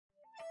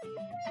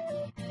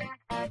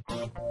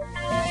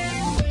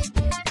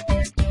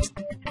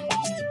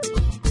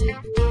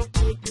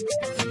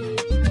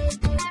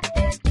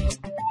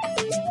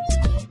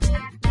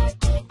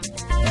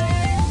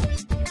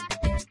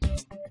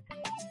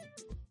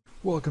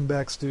Welcome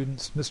back,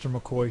 students. Mr.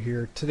 McCoy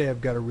here. Today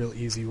I've got a real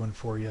easy one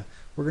for you.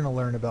 We're going to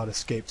learn about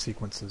escape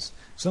sequences.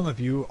 Some of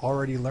you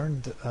already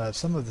learned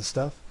some of the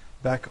stuff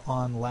back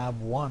on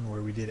Lab 1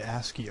 where we did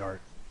ASCII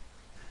art.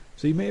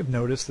 So you may have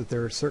noticed that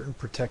there are certain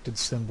protected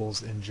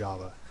symbols in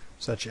Java,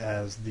 such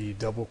as the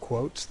double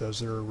quotes.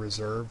 Those are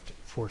reserved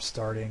for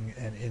starting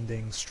and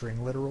ending string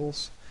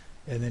literals.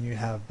 And then you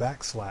have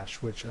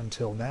backslash, which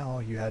until now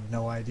you had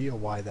no idea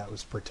why that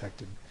was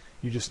protected.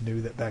 You just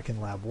knew that back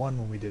in Lab 1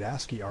 when we did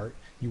ASCII art,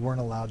 you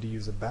weren't allowed to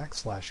use a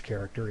backslash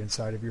character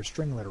inside of your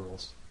string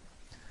literals.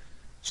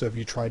 So if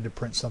you tried to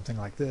print something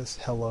like this,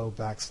 hello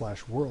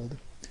backslash world,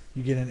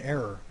 you get an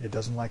error. It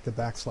doesn't like the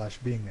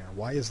backslash being there.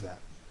 Why is that?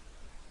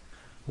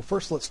 Well,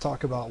 first let's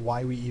talk about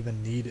why we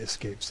even need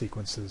escape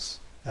sequences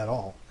at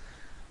all.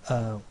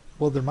 Well,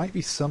 there might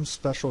be some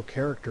special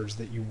characters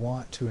that you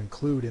want to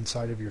include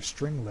inside of your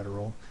string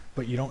literal,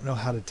 but you don't know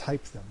how to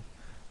type them.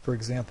 For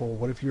example,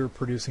 what if you were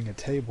producing a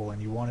table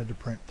and you wanted to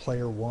print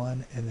player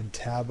 1 and then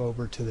tab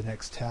over to the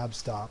next tab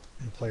stop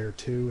and player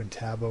 2 and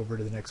tab over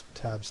to the next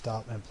tab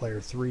stop and player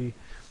 3.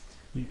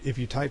 If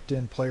you typed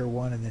in player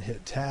 1 and then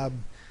hit tab,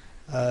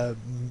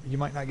 you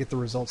might not get the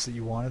results that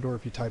you wanted, or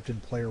if you typed in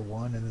player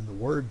 1 and then the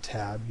word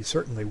tab, you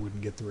certainly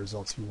wouldn't get the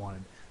results you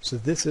wanted. So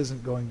this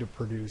isn't going to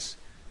produce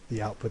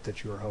the output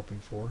that you were hoping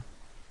for.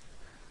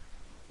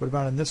 What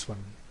about in this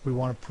one? We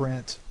want to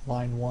print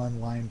line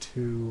 1, line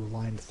 2,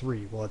 line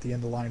 3. Well, at the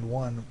end of line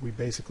 1, we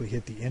basically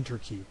hit the enter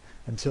key.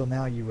 Until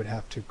now, you would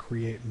have to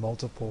create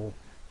multiple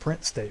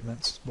print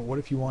statements, but what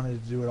if you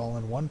wanted to do it all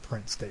in one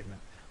print statement?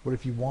 What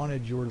if you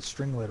wanted your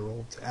string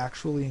literal to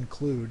actually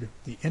include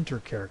the enter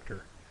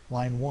character?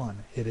 Line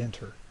 1, hit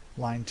enter.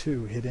 Line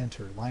 2, hit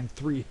enter. Line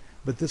 3,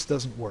 but this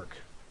doesn't work.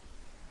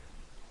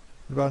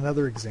 What about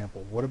another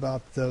example? What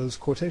about those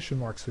quotation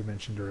marks we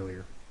mentioned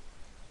earlier?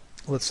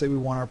 Let's say we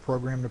want our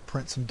program to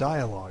print some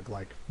dialogue,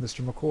 like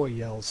Mr. McCoy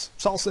yells,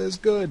 "Salsa is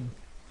good!"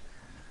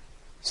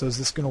 So is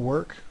this going to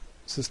work?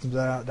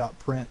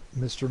 System.out.print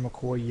Mr.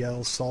 McCoy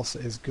yells,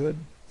 "Salsa is good."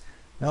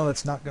 No,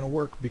 that's not going to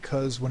work,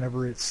 because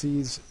whenever it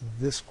sees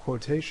this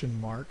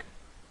quotation mark,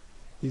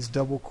 these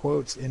double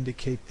quotes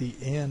indicate the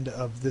end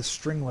of this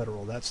string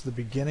literal. That's the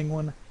beginning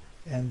one,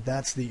 and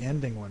that's the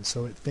ending one.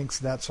 So it thinks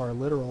that's our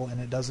literal, and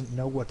it doesn't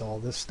know what all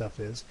this stuff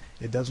is.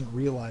 It doesn't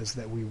realize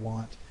that we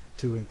want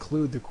to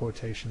include the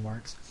quotation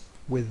marks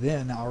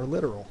within our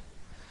literal.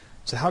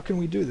 So how can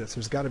we do this?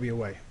 There's got to be a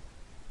way.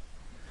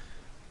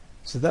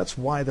 So that's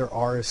why there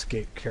are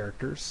escape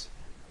characters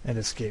and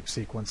escape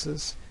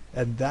sequences,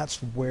 and that's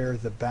where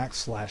the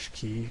backslash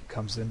key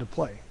comes into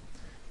play.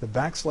 The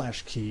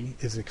backslash key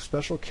is a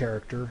special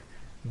character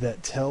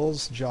that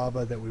tells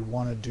Java that we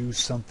want to do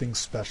something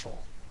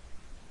special.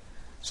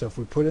 So if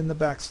we put in the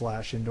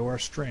backslash into our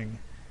string,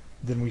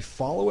 then we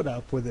follow it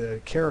up with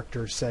a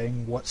character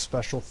saying what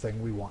special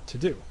thing we want to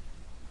do.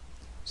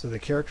 So the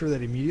character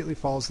that immediately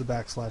follows the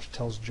backslash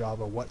tells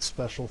Java what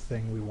special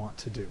thing we want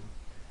to do.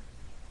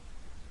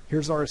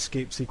 Here's our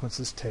escape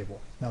sequences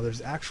table. Now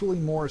there's actually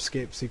more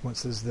escape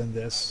sequences than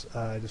this.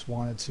 I just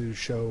wanted to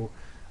show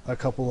a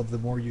couple of the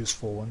more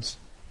useful ones.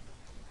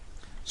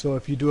 So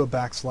if you do a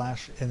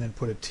backslash and then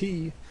put a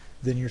T,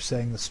 then you're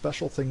saying the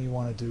special thing you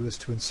want to do is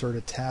to insert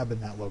a tab in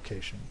that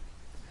location.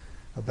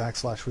 A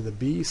backslash with a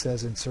B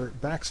says insert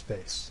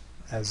backspace,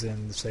 as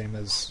in the same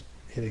as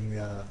hitting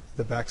the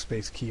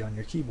backspace key on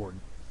your keyboard.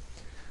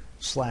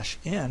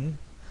 /n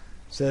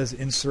says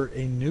insert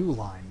a new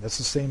line. That's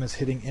the same as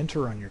hitting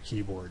enter on your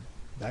keyboard.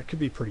 That could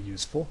be pretty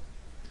useful.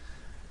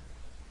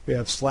 We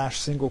have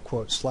 /single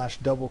quotes,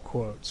 /double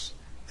quotes,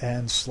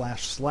 and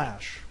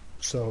 //.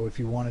 So if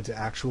you wanted to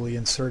actually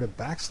insert a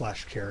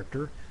backslash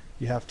character,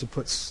 you have to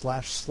put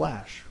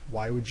 //.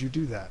 Why would you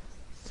do that?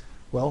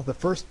 Well, the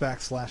first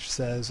backslash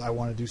says I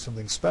want to do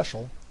something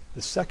special.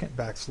 The second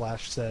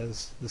backslash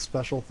says the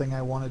special thing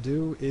I want to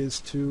do is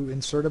to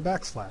insert a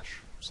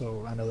backslash.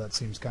 So I know that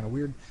seems kind of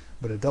weird,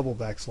 but a double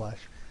backslash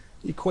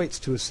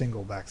equates to a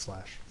single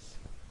backslash.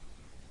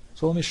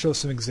 So let me show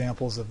some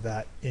examples of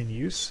that in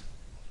use.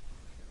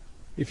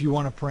 If you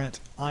want to print,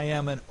 "I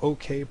am an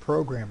OK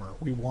programmer,"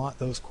 we want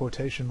those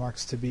quotation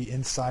marks to be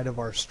inside of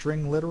our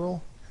string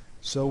literal.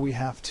 So we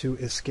have to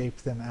escape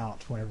them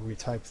out. Whenever we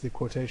type the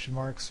quotation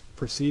marks,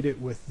 precede it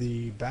with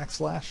the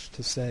backslash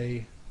to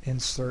say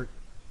insert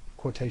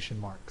quotation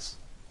marks.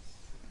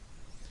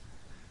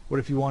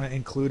 What if you want to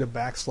include a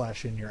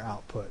backslash in your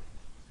output?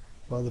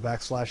 Well, the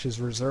backslash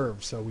is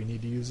reserved, so we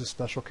need to use a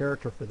special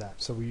character for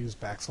that. So we use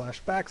 \\.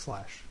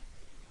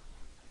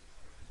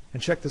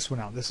 And check this one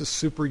out. This is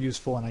super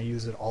useful, and I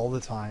use it all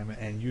the time,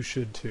 and you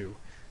should too.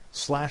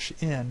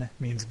 /n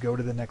means go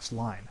to the next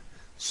line.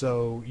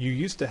 So you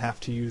used to have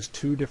to use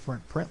two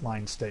different print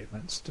line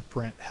statements to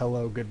print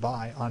hello,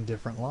 goodbye on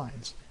different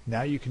lines.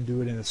 Now you can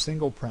do it in a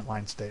single print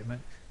line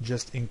statement,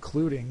 just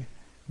including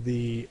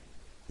the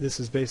This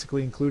is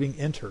basically including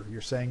enter.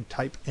 You're saying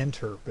type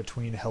enter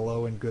between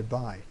hello and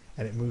goodbye,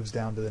 and it moves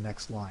down to the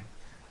next line.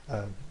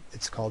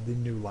 It's called the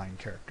new line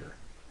character.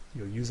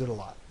 You'll use it a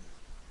lot.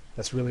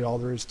 That's really all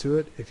there is to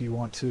it. If you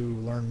want to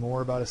learn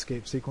more about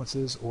escape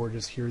sequences or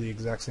just hear the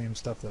exact same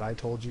stuff that I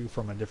told you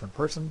from a different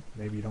person,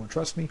 maybe you don't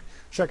trust me,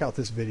 check out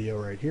this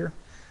video right here.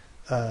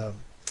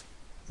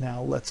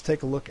 Now let's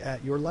take a look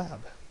at your lab.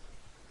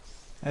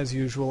 As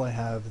usual, I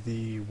have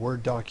the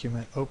Word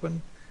document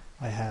open.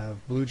 I have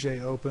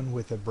BlueJ open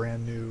with a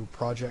brand new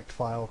project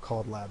file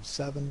called Lab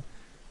 7.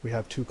 We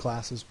have two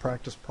classes,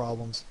 practice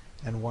problems,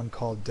 and one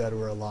called Dead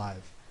or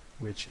Alive,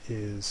 which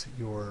is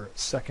your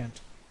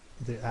second,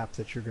 the app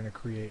that you're going to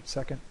create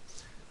second.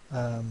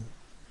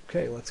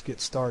 Okay, let's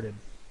get started.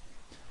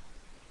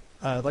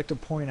 I'd like to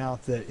point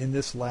out that in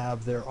this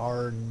lab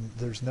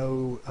there's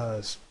no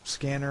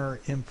scanner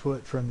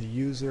input from the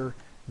user.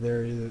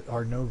 There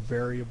are no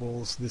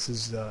variables. This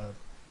is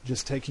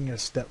just taking it a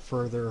step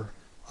further.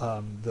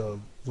 The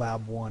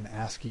Lab 1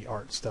 ASCII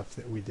art stuff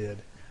that we did.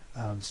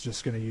 It's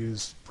just going to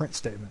use print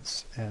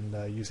statements and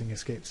using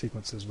escape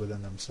sequences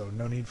within them, so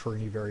no need for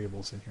any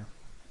variables in here.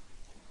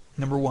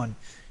 Number 1,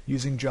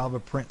 using Java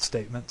print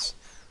statements.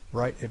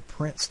 Write a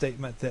print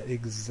statement that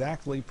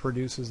exactly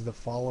produces the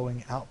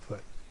following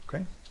output.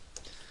 Okay,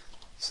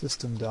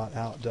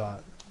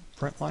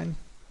 system.out.println.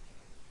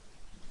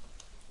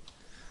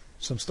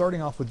 So I'm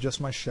starting off with just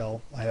my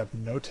shell. I have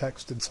no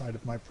text inside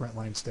of my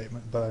println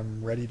statement, but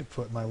I'm ready to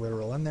put my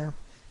literal in there.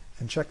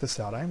 And check this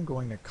out. I'm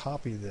going to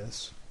copy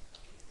this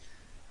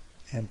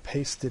and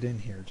paste it in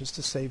here just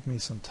to save me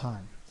some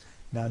time.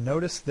 Now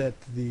notice that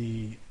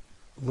the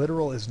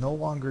literal is no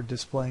longer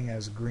displaying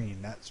as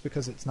green. That's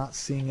because it's not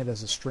seeing it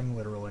as a string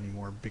literal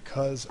anymore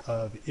because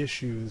of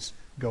issues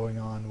going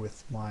on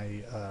with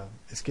my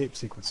escape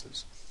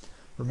sequences.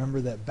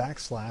 Remember that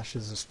backslash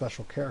is a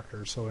special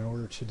character, so in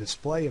order to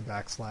display a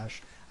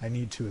backslash, I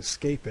need to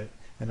escape it.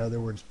 In other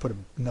words, put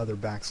another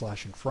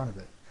backslash in front of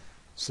it.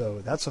 So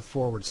that's a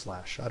forward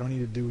slash. I don't need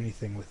to do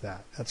anything with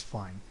that. That's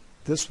fine.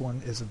 This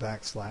one is a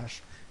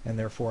backslash, and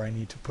therefore I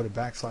need to put a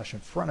backslash in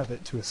front of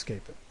it to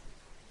escape it.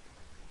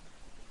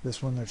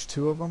 This one, there's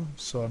two of them,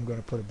 so I'm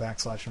going to put a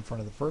backslash in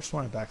front of the first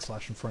one, a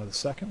backslash in front of the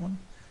second one,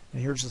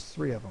 and here's the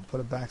three of them. Put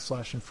a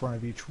backslash in front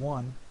of each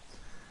one,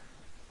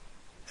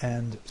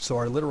 and so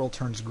our literal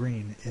turns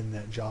green in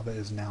that Java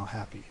is now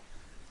happy.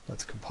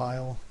 Let's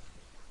compile,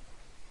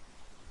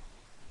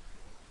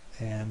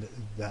 and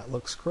that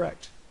looks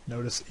correct.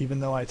 Notice even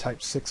though I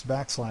typed 6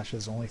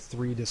 backslashes, only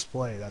 3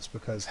 display. That's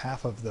because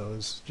half of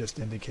those just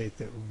indicate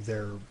that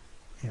they're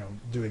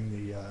doing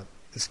the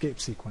escape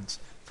sequence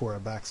for a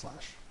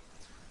backslash.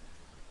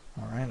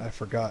 Alright, I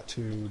forgot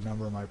to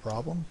number my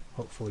problem.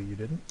 Hopefully you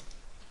didn't.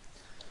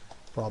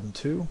 Problem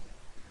 2.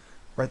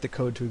 Write the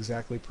code to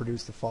exactly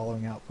produce the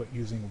following output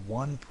using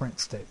one print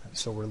statement.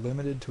 So we're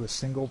limited to a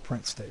single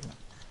print statement.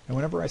 And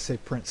whenever I say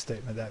print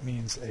statement, that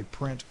means a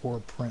print or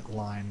print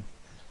line.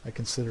 I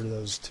consider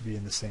those to be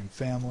in the same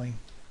family,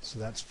 so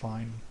that's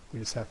fine. We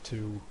just have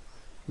to,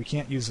 we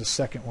can't use a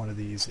second one of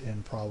these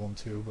in problem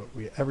 2, but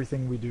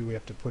everything we do we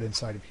have to put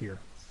inside of here.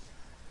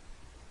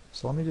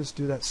 So let me just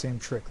do that same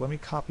trick. Let me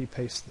copy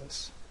paste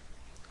this.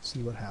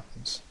 See what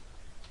happens.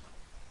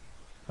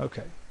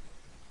 Okay.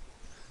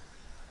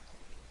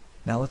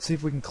 Now let's see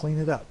if we can clean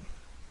it up.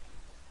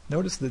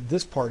 Notice that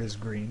this part is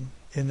green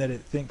in that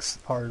it thinks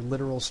our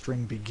literal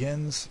string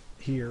begins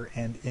here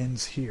and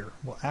ends here.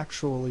 Well,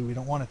 actually we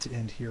don't want it to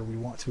end here. We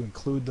want to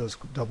include those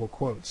double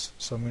quotes.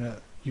 So I'm going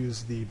to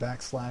use the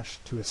backslash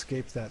to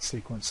escape that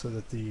sequence so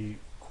that the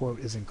quote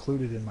is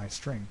included in my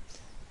string.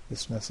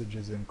 This message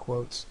is in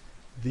quotes.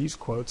 These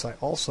quotes I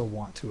also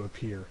want to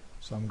appear.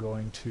 So I'm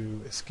going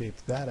to escape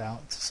that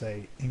out to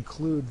say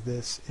include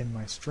this in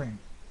my string.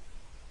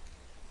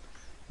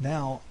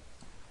 Now,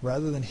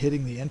 rather than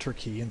hitting the enter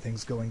key and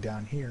things going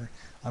down here,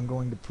 I'm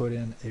going to put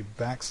in a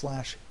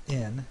backslash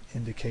in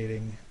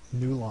indicating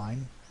new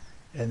line,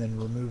 and then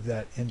remove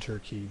that enter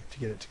key to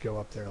get it to go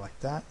up there like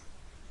that.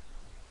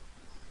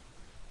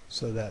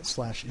 So that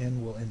slash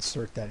in will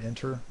insert that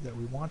enter that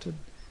we wanted.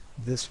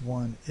 This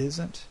one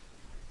isn't.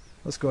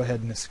 Let's go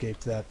ahead and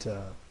escape that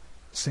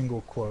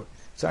single quote.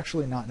 It's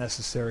actually not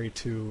necessary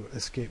to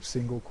escape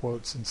single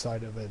quotes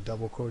inside of a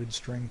double quoted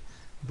string,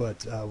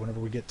 but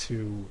whenever we get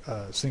to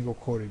single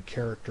quoted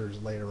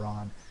characters later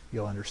on,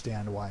 you'll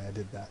understand why I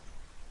did that.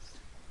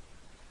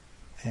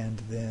 And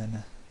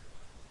then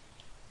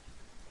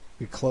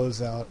we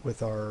close out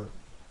with our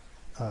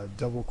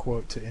double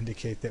quote to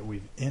indicate that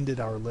we've ended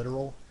our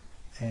literal,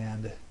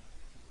 and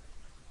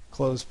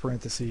close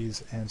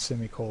parentheses and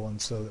semicolon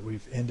so that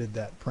we've ended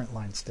that print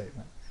line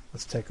statement.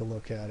 Let's take a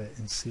look at it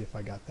and see if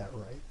I got that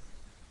right.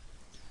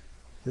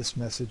 This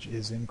message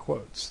is in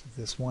quotes.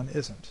 This one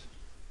isn't.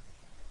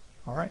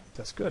 Alright,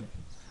 that's good.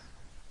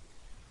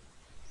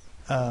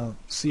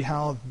 See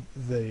how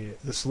the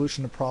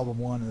solution to problem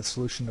 1 and the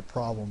solution to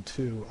problem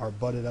 2 are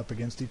butted up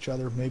against each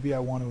other? Maybe I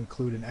want to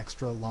include an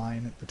extra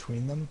line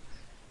between them.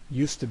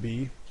 Used to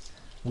be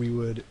we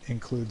would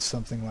include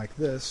something like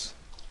this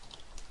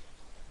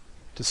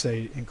to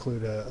say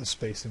include a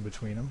space in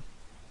between them,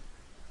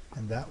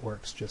 and that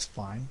works just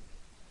fine.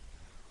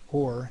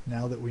 Or,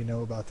 now that we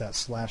know about that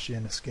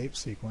 /n escape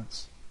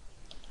sequence,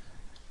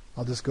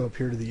 I'll just go up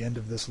here to the end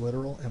of this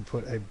literal and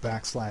put a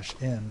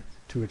 \n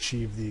to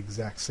achieve the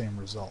exact same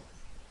result.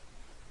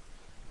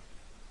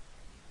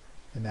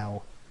 And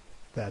now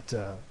that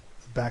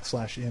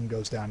 \n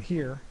goes down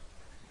here,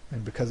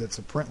 and because it's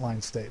a print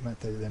line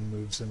statement, that then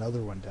moves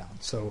another one down.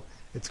 So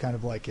it's kind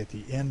of like at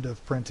the end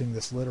of printing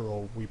this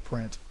literal, we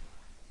print,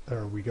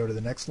 or we go to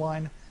the next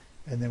line,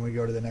 and then we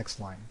go to the next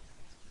line.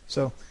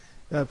 So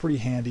pretty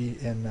handy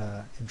in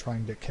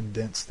trying to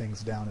condense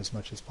things down as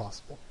much as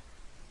possible.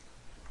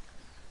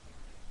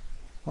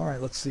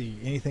 Alright, let's see.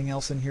 Anything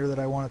else in here that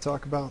I want to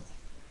talk about?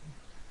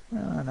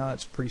 No,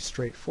 it's pretty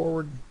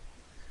straightforward.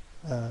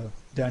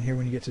 Down here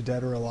when you get to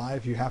dead or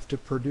alive, you have to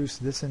produce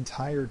this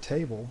entire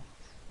table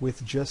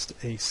with just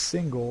a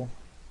single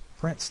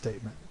print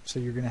statement. So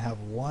you're going to have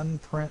one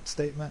print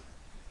statement,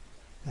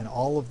 and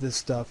all of this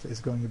stuff is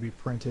going to be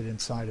printed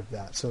inside of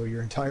that. So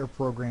your entire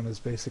program is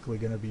basically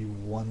going to be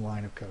one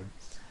line of code,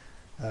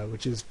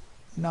 which is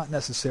not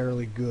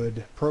necessarily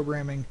good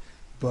programming,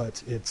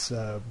 but it's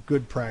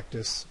good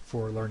practice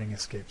for learning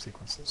escape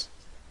sequences.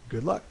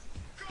 Good luck!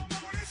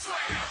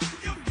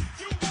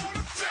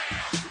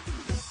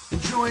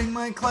 Enjoying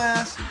my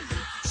class?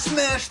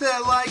 Smash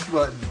that like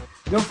button!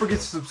 Don't forget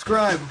to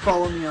subscribe and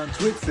follow me on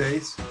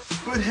TwitFace.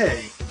 But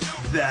hey,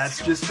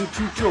 that's just a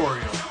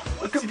tutorial.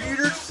 A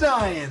computer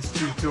science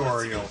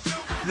tutorial.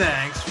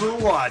 Thanks for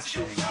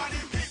watching.